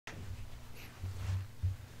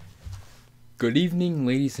Good evening,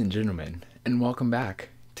 ladies and gentlemen, and welcome back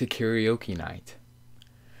to Karaoke Night.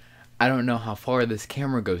 I don't know how far this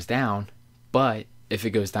camera goes down, but if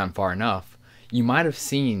it goes down far enough, you might have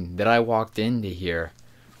seen that I walked into here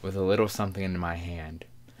with a little something in my hand.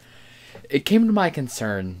 It came to my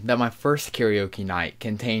concern that my first karaoke night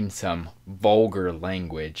contained some vulgar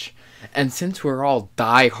language, and since we're all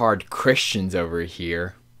die-hard Christians over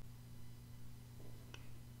here,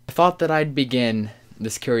 I thought that I'd begin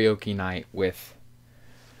this karaoke night with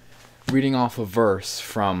reading off a verse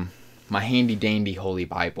from my handy-dandy Holy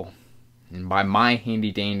Bible. And by my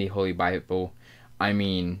handy-dandy Holy Bible, I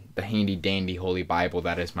mean the handy-dandy Holy Bible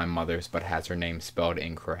that is my mother's but has her name spelled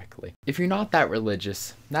incorrectly. If you're not that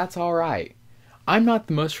religious, that's alright. I'm not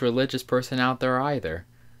the most religious person out there either.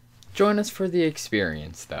 Join us for the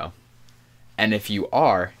experience, though. And if you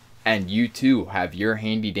are, and you too have your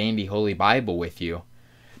handy-dandy Holy Bible with you,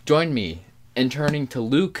 join me in turning to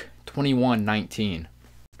Luke 21:19.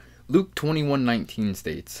 Luke 21:19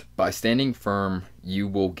 states, "By standing firm, you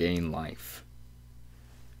will gain life."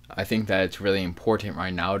 I think that it's really important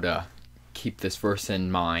right now to keep this verse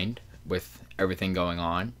in mind with everything going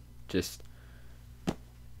on. Just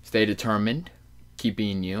stay determined, keep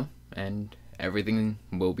being you, and everything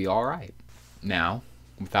will be alright. Now,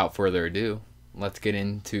 without further ado, let's get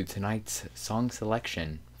into tonight's song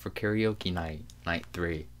selection for Karaoke Night, Night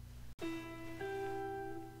 3.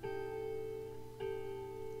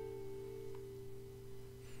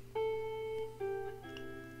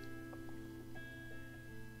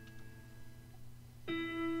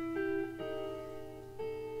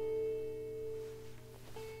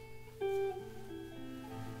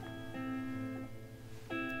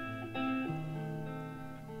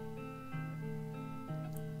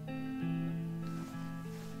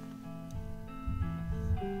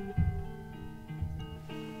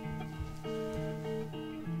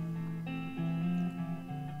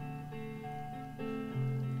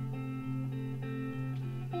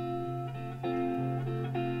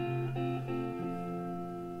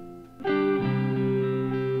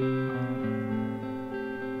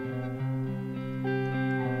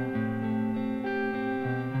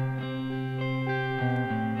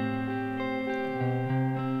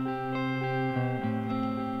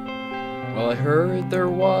 Well, I heard there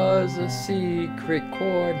was a secret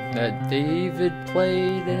chord that David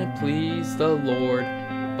played and it pleased the Lord.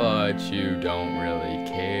 But you don't really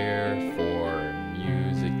care for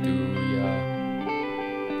music, do ya?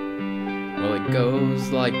 Well, it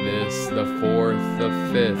goes like this: the fourth, the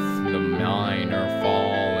fifth, the minor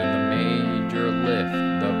fall, and the major lift,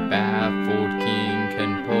 the baffled king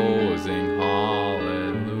composing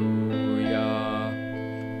hallelujah,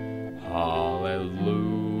 hallelujah.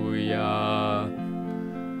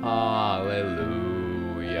 Hallelujah,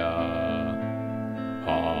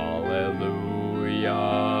 hallelujah,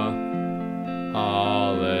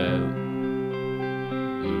 hallelujah.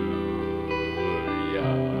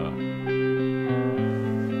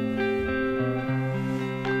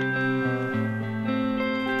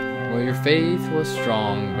 Well, your faith was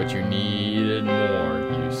strong, but you needed more.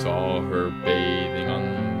 You saw her bathing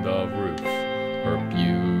on the roof, her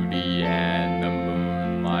beauty and the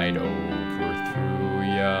moonlight overthrew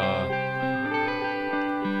ya.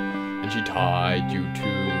 And she tied you to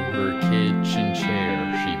her kitchen chair.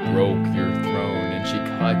 She broke your throne and she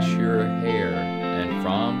cut your hair. And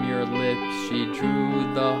from your lips she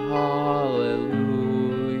drew the hallelujah,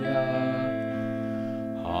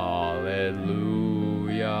 hallelujah,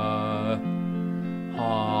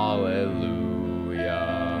 hallelujah,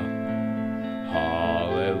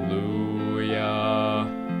 hallelujah,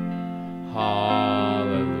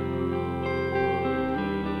 hallelujah.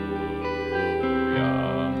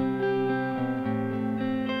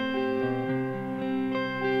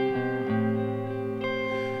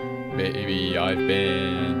 Baby, I've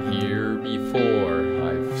been here before.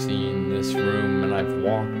 I've seen this room and I've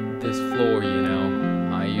walked this floor, you know.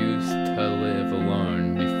 I used to live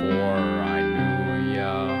alone before I knew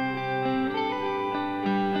ya.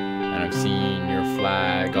 And I've seen your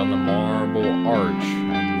flag on the marble arch.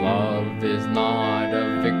 And love is not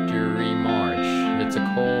a victory march. It's a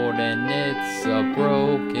cold and it's a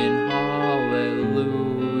broken hallelujah,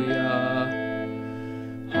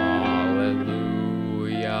 hallelujah,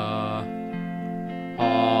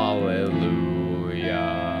 hallelujah,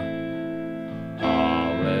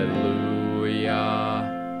 hallelujah,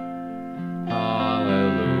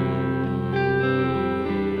 hallelujah.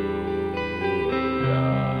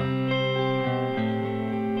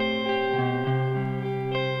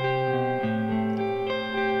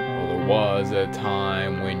 Well, there was a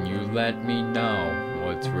time when you let me know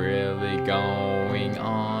what's really going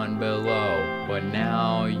on below. but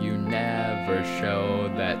now you never show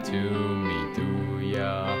that to me, do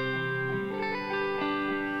ya?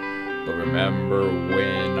 But remember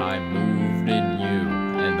when I moved in you,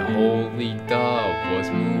 and the holy dove was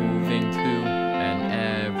moving too, and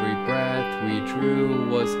every breath we drew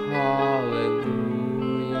was hallelujah,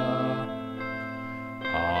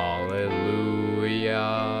 hallelujah,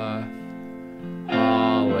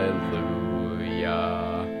 hallelujah,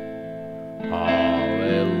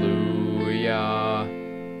 hallelujah,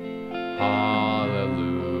 hallelujah.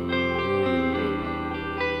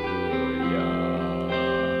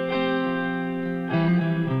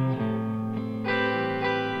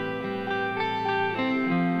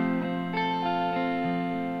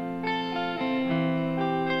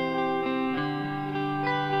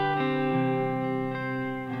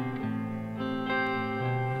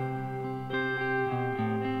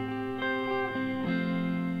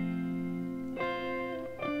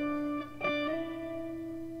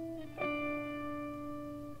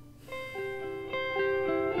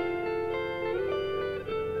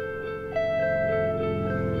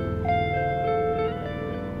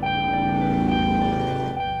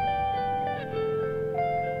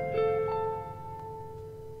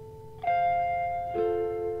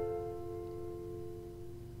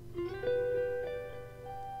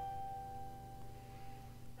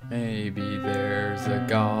 Maybe there's a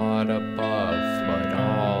God above, but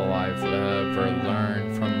all I've ever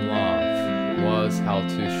learned from love was how to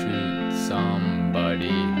shoot somebody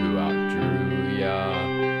who outdrew ya.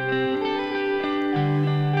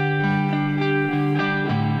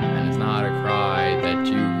 And it's not a cry that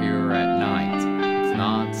you hear at night, it's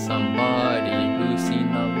not somebody who's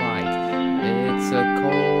seen the light, it's a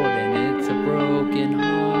cold and it's a broken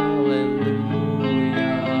hallelujah.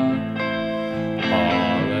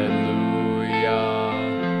 Hallelujah,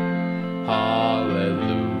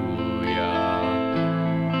 hallelujah,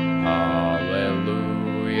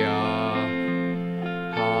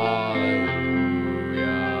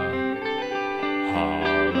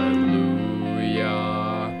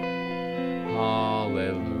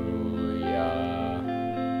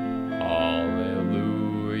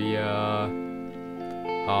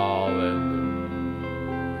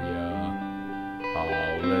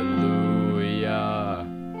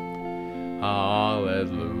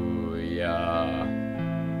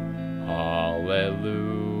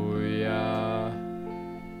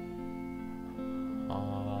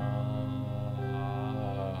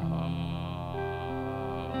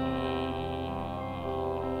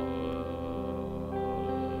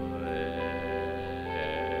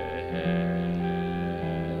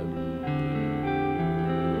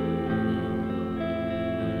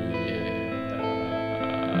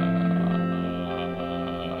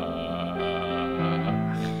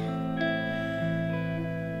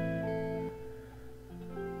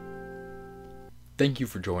 Thank you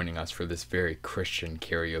for joining us for this very Christian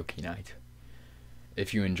karaoke night.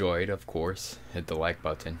 If you enjoyed, of course, hit the like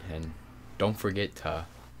button, and don't forget to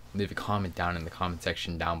leave a comment down in the comment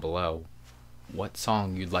section down below what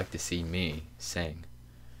song you'd like to see me sing.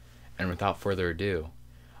 And without further ado,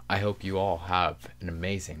 I hope you all have an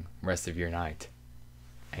amazing rest of your night,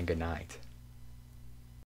 and good night.